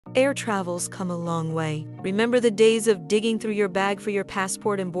Air travel's come a long way. Remember the days of digging through your bag for your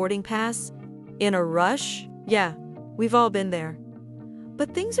passport and boarding pass? In a rush? Yeah, we've all been there.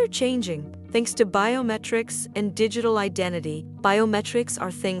 But things are changing. Thanks to biometrics and digital identity, biometrics are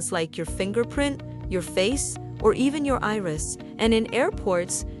things like your fingerprint, your face, or even your iris. And in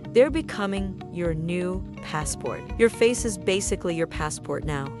airports, they're becoming your new passport. Your face is basically your passport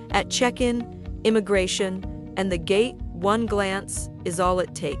now. At check-in, immigration, and the gate, one glance is all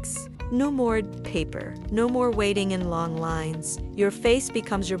it takes. No more paper, no more waiting in long lines. Your face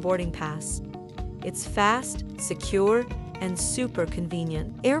becomes your boarding pass. It's fast, secure, and super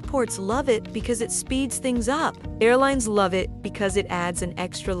convenient. Airports love it because it speeds things up. Airlines love it because it adds an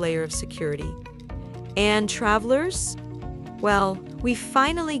extra layer of security. And travelers? Well, we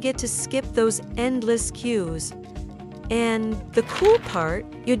finally get to skip those endless queues. And the cool part,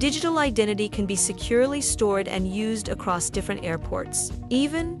 your digital identity can be securely stored and used across different airports,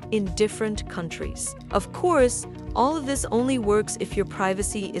 even in different countries. Of course, all of this only works if your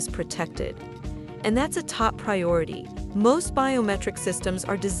privacy is protected. And that's a top priority. Most biometric systems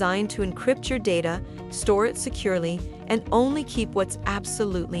are designed to encrypt your data, store it securely, and only keep what's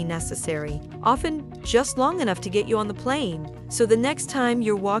absolutely necessary, often just long enough to get you on the plane. So the next time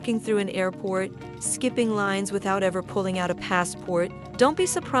you're walking through an airport, skipping lines without ever pulling out a passport, don't be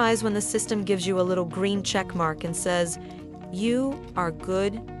surprised when the system gives you a little green check mark and says, "You are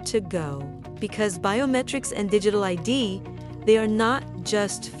good to go." Because biometrics and digital ID, they are not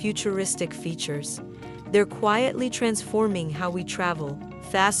just futuristic features. They're quietly transforming how we travel,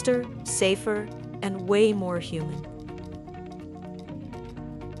 faster, safer, and way more human.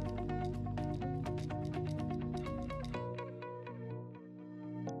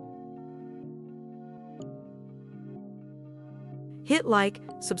 Hit like,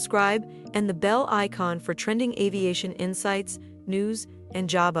 subscribe, and the bell icon for trending aviation insights, news, and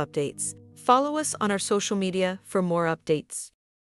job updates. Follow us on our social media for more updates.